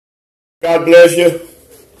God bless you.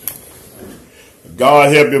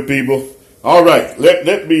 God help your people. All right,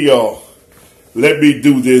 let me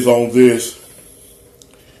do this on this.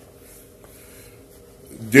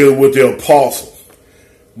 Dealing with the apostle.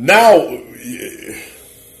 Now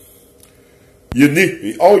you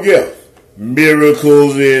need, oh yeah,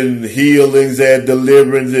 miracles and healings and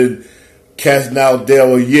deliverance and casting out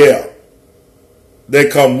devils, yeah, they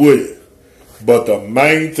come with it. But the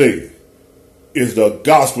main thing is the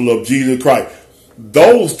gospel of Jesus Christ.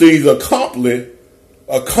 Those things accomplish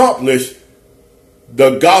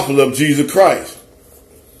the gospel of Jesus Christ.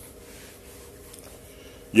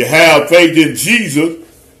 You have faith in Jesus.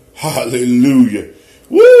 Hallelujah.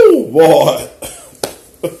 Woo, boy.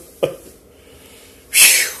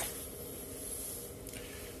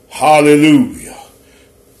 Hallelujah.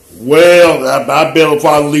 Well, I better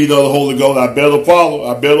follow the lead of the Holy Ghost. I better follow.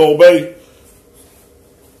 I better obey.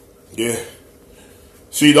 Yeah.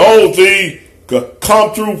 See, the whole thing could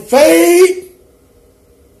come through faith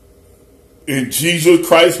in Jesus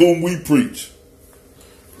Christ whom we preach.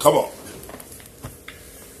 Come on.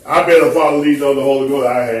 I better follow the lead of the Holy Ghost.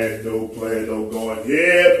 I had no plan, no going.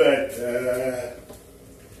 Yeah,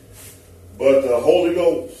 but the Holy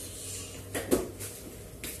Ghost.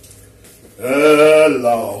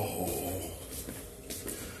 Lord.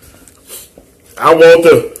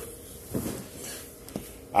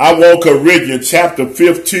 I want Corinthians chapter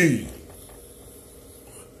 15.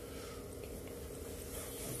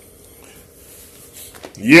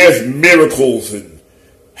 Yes, miracles and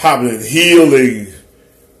happening, healing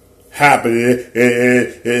happening,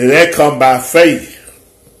 and that come by faith.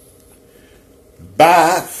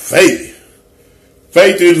 By faith.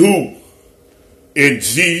 Faith in who? In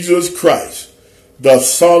Jesus Christ, the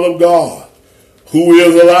Son of God, who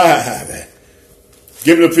is alive.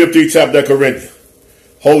 Give me the 15th chapter of Corinthians.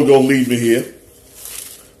 Holy Ghost lead me here.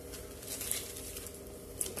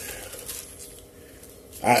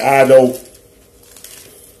 I don't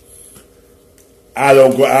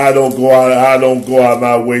go out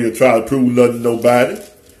my way to try to prove nothing to nobody.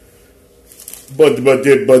 But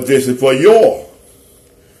this is for your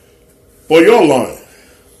learning.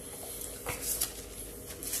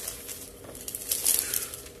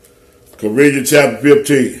 Corinthians chapter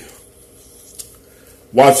 15.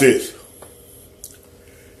 Watch this.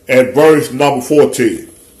 At verse number 14.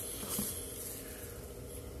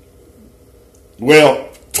 Well,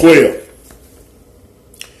 12.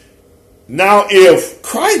 Now if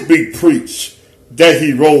Christ be preached that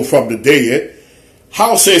he rose from the dead,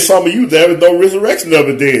 how say some of you there is no resurrection of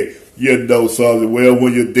the dead? You know something. Well,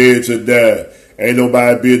 when you're dead, you die. Ain't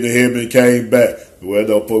nobody been to heaven and came back. Well,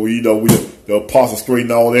 the apostles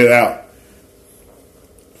straightened all that out.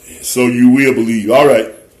 So you will believe. All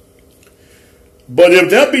right. But if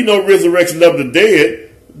there be no resurrection of the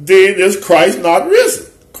dead, then is Christ not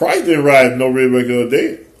risen? Christ didn't rise, no resurrection of the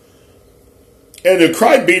dead. And if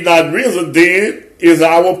Christ be not risen, then is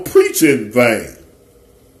our preaching vain.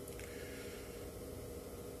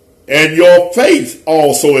 And your faith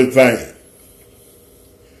also is vain.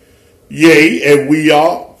 Yea, and we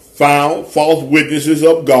are found false witnesses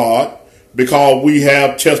of God, because we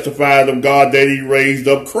have testified of God that he raised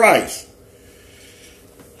up Christ.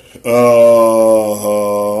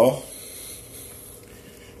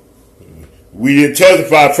 We didn't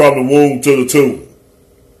testify from the womb to the tomb.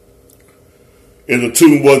 And the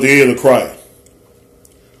tomb was the end of Christ.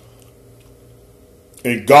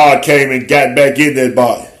 And God came and got back in that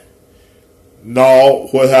body. No,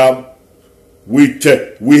 what happened? We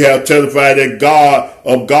have testified that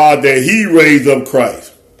God that he raised up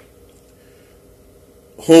Christ,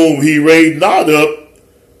 whom he raised not up,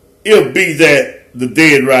 if be that the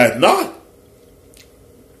dead rise not.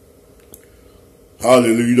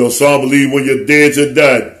 Hallelujah. You know, some believe when you're dead, you're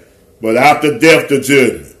done. But after death, the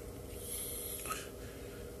judgment.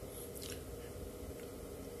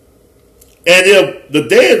 And if the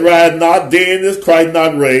dead rise not, then is Christ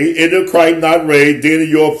not raised. And if Christ not raised, then is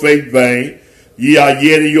your faith vain. Ye are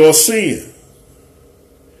yet in your sin.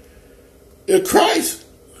 If Christ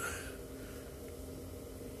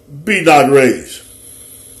be not raised.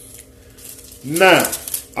 Now,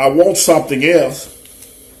 I want something else.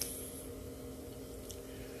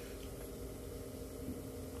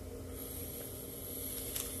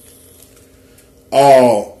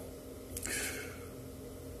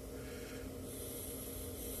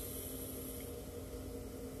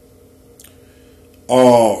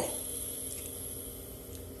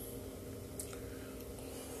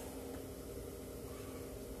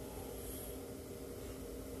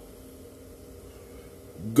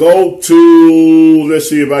 Go to, let's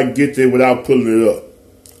see if I can get there without pulling it up.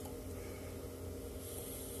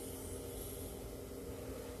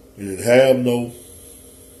 You didn't have no.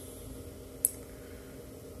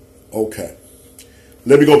 Okay.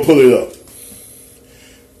 Let me go pull it up.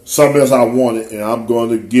 Something else I wanted, and I'm going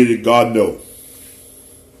to get it. God knows.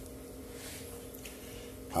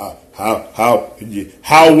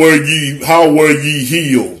 How were ye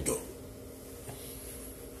healed?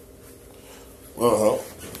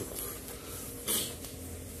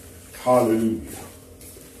 Hallelujah.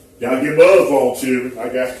 Y'all get my other phone, children. I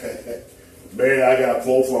got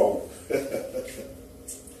 4 phones.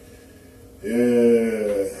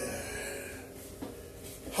 Yeah.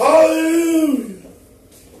 Hallelujah.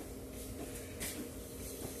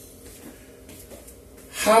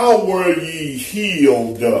 How were ye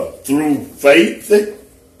healed? Through faith?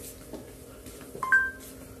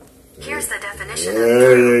 Here's the definition.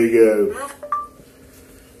 There you go.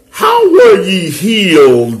 How were ye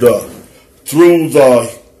healed? Through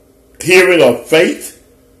the hearing of faith?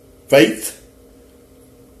 Faith?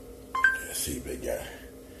 Let's see, big guy.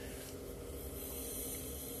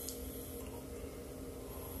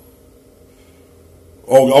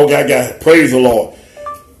 Oh, God. Praise the Lord.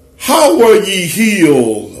 How were ye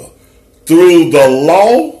healed? Through the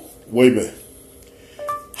law? Wait a minute.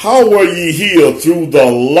 How were ye healed? Through the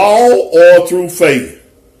law or through faith?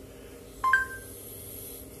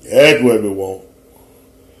 That's what we want.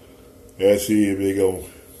 Let's see if they go.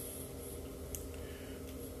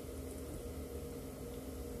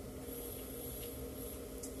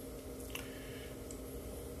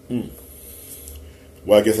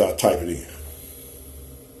 Well, I guess I'll type it in.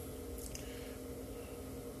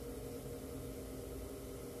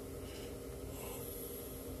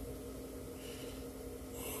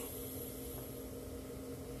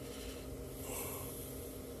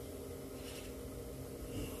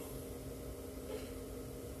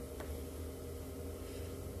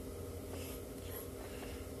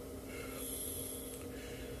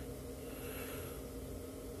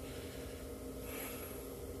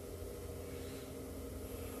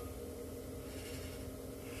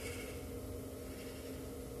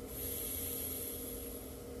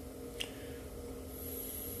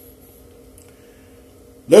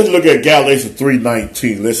 Let's look at Galatians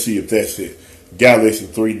 3:19. Let's see if that's it.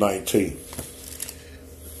 Galatians 3:19.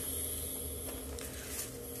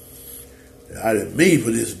 I didn't mean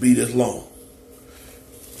for this to be this long.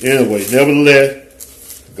 Anyway,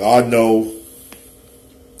 nevertheless, God knows.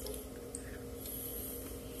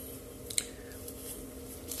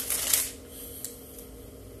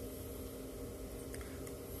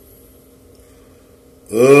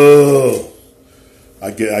 Oh,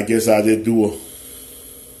 I guess I did do a.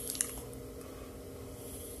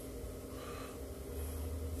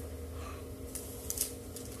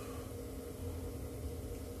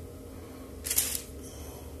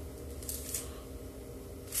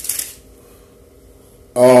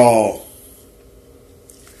 Oh,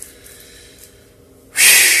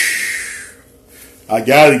 I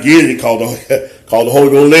gotta get it. Called the Holy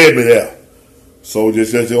Ghost led me there. So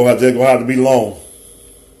just don't have to be long.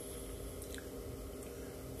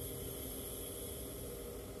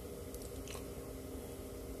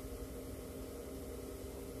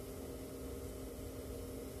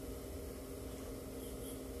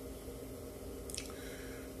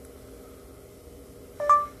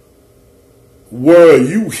 Were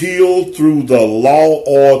you healed through the law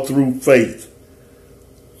or through faith?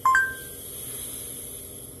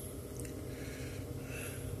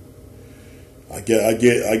 I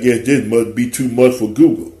guess this must be too much for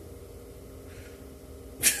Google.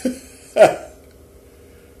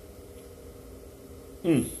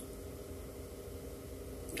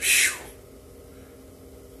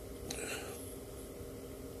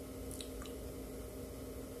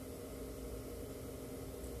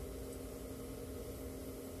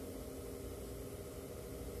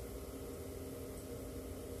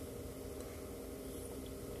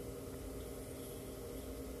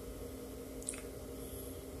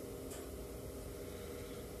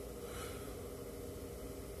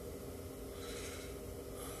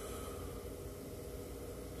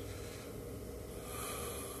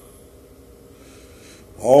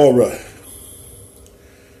 All right.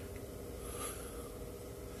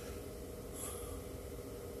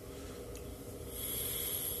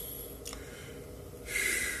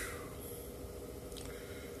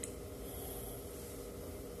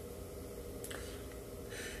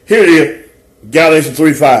 Here it is, Galatians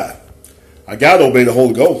 3:5. I got to obey the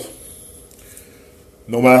Holy Ghost,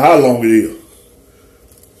 no matter how long it is.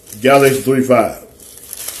 Galatians 3:5.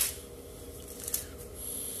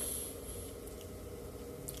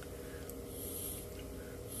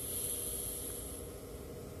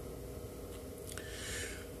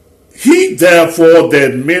 He therefore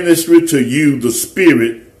that ministered to you the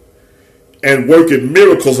Spirit and working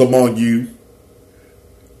miracles among you,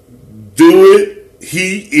 do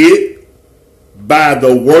it by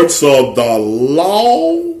the works of the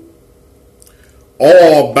law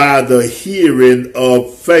or by the hearing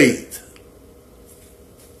of faith?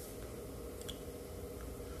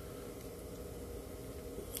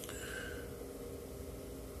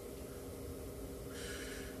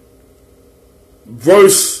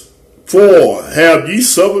 Verse 4, have ye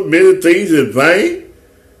suffered many things in vain?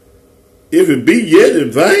 If it be yet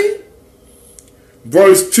in vain?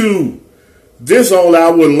 Verse 2, this all I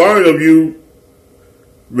would learn of you,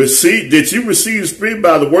 did you receive the Spirit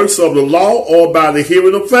by the works of the law or by the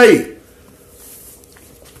hearing of faith?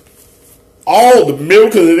 All the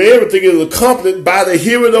miracles and everything is accompanied by the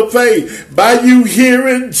hearing of faith. By you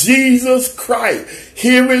hearing Jesus Christ,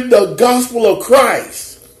 hearing the gospel of Christ.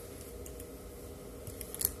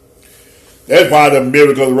 That's why the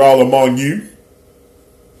miracles are all among you.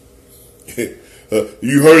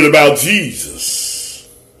 You heard about Jesus.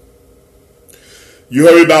 You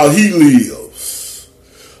heard about he lives.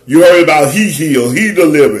 You heard about he heals, he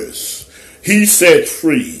delivers, he sets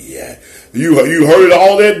free. You heard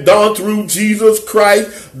all that done through Jesus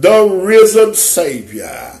Christ, the risen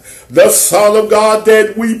Savior, the Son of God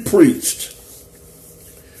that we preached.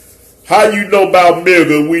 How you know about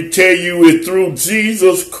miracles? We tell you it's through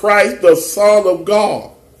Jesus Christ, the Son of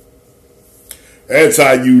God. That's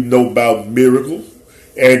how you know about miracles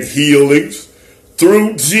and healings.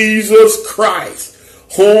 Through Jesus Christ,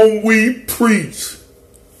 whom we preach.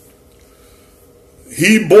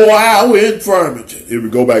 He bore our infirmity. If we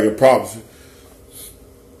go back in prophecy.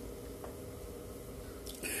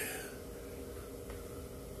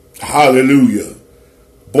 Hallelujah.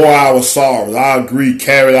 Bore our sorrows, our grief,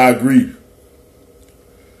 carried our grief.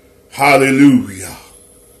 Hallelujah.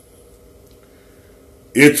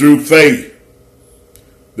 It's through faith.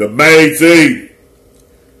 The main thing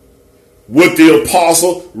with the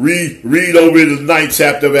apostle, read over in the 9th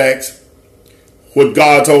chapter of Acts, what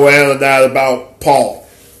God told Ananias about Paul.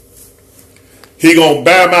 He gonna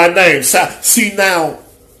bear my name. See now,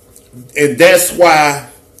 and that's why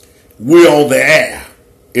we're on the air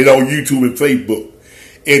and on YouTube and Facebook.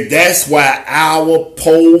 And that's why our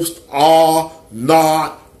posts are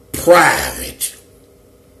not private.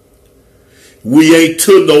 We ain't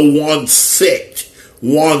to no one sect,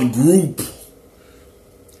 one group.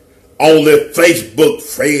 Only Facebook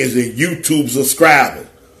friends and YouTube subscribers.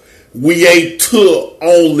 We ain't to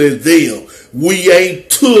only them. We ain't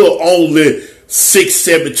to only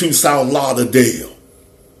 672 South Lauderdale.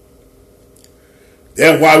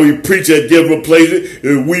 That's why we preach at different places,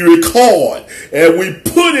 and we record, and we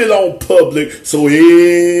put it on public so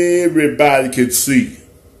everybody can see.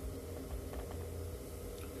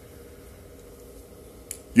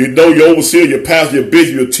 You know your overseer, your pastor, your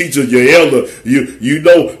bishop, your teacher, your elder, you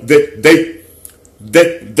know that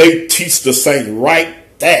they teach the saints right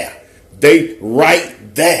there. They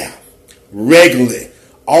right there, regularly,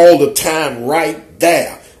 all the time right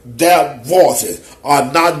there. Their voices are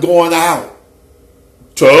not going out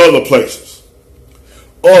to other places.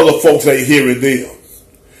 Other folks ain't hearing them.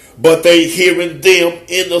 But they hearing them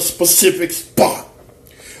in a specific spot.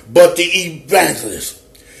 But the evangelists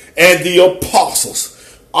and the apostles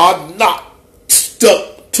are not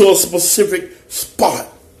stuck to a specific spot.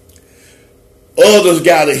 Others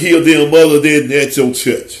got to hear them other than at your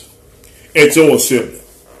church, at your assembly.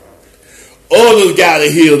 Others got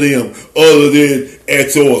to hear them other than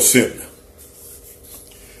at your assembly.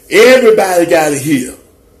 Everybody got to hear.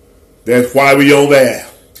 That's why we on there.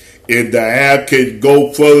 If the app can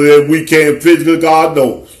go further than we can physically, God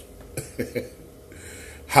knows.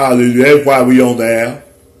 Hallelujah. That's why we on there.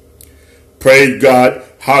 Praise God.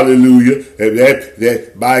 Hallelujah. And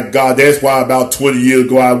that by God, that's why about 20 years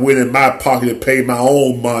ago I went in my pocket and paid my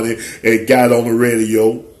own money and got on the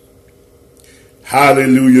radio.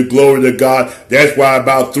 Hallelujah. Glory to God. That's why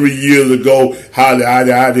about 3 years ago, I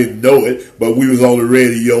didn't know it, but we was on the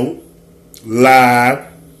radio live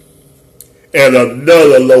at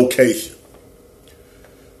another location.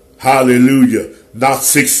 Hallelujah. Not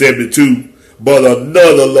 672, but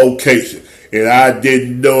another location. And I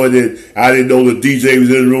didn't know it. I didn't know the DJ was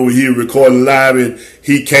in the room. He recorded live, and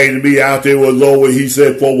he came to me out there with low, and he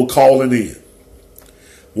said, "Folks were calling in.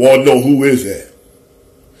 Want to know who is that?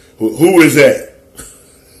 Who is that?"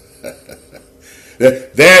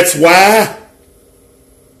 That's why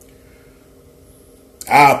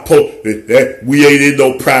we ain't in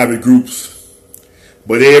no private groups,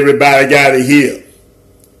 but everybody got to hear.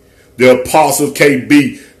 The apostles can't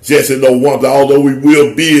be just in no one place, although we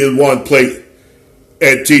will be in one place.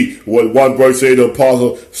 and teach. What one verse said, the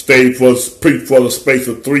apostle stayed preached for the space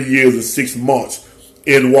of 3 years and 6 months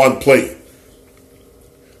in one place.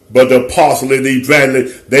 But the apostle and the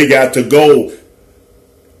evangelist, they got to go.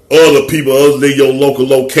 Other people other than your local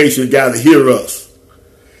location got to hear us.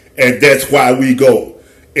 And that's why we go.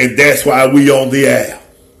 And that's why we on the air.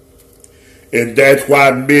 And that's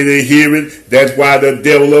why many hearing. That's why the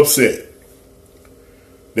devil upset.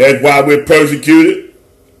 That's why we're persecuted.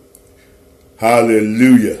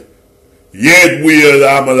 Hallelujah. Yet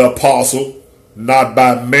I'm an apostle, not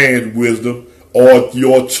by man's wisdom or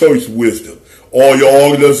your church wisdom or your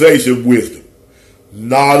organization wisdom.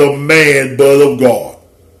 Not of man, but of God.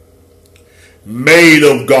 Made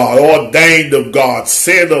of God, ordained of God,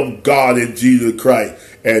 sent of God in Jesus Christ,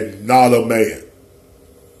 and not a man.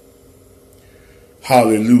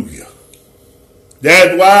 Hallelujah.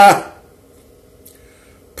 That's why.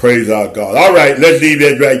 Praise our God. All right, let's leave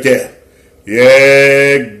that right there.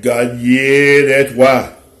 Yeah, God, yeah, that's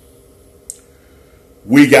why.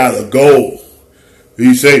 We gotta go.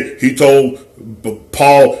 He told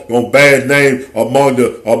Paul on bad name among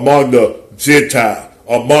the Gentiles,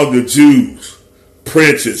 among the Jews,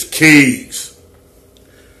 princes, kings.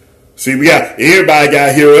 See, everybody got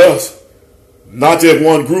to hear us, not just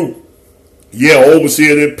one group. Yeah,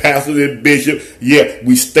 overseers and pastors and bishops. Yeah,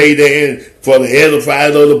 we stay there for the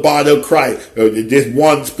edifying of the body of Christ. This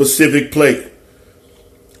one specific place.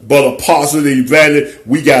 But apostles and evangelists,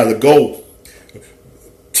 we got to go.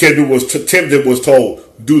 Timothy was told,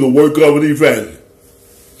 do the work of an evangelist.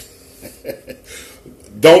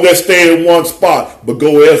 Don't just stay in one spot, but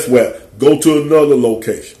go elsewhere. Go to another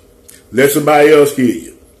location. Let somebody else hear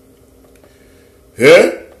you.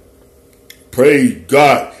 Yeah? Praise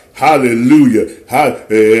God. Hallelujah.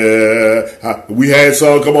 We had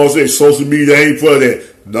some come on and say social media ain't for that.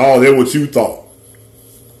 No, that's what you thought.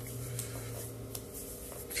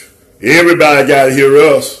 Everybody got to hear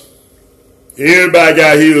us. Everybody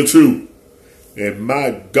got to hear the truth. And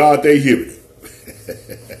my God, they hear it.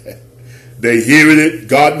 They hearing it.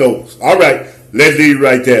 God knows. All right. Let's leave it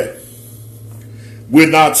right there. We're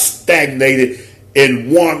not stagnated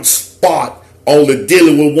in one spot, only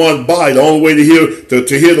dealing with one body. The only way to hear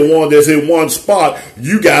the one that's in one spot,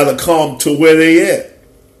 you got to come to where they at.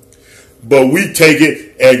 But we take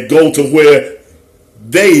it and go to where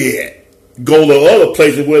they at. Go to other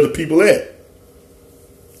places where the people at.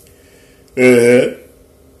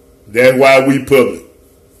 That's why we public.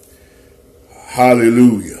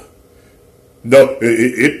 Hallelujah. No,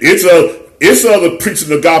 it's other preaching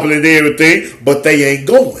the gospel and everything, but they ain't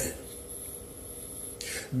going.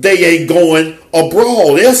 They ain't going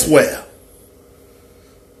abroad elsewhere.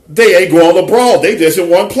 They ain't going abroad. They just in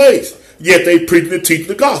one place. Yet they preaching and teaching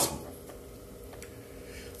the gospel.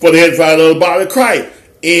 For the edifying of the body of Christ.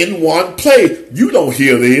 In one place. You don't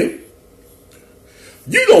hear them.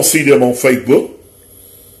 You don't see them on Facebook.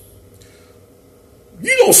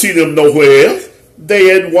 You don't see them nowhere else.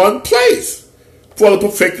 They in one place for the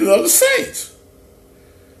perfecting of the saints.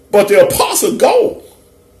 But the apostle go.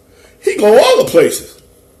 He go other places.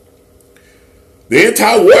 The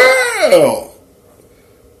entire world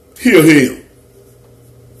hear him.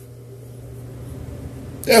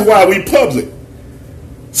 That's why we public.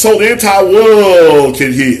 So the entire world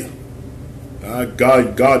can hear.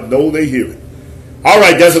 God knows they hear it. All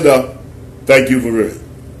right, that's enough. Thank you for listening.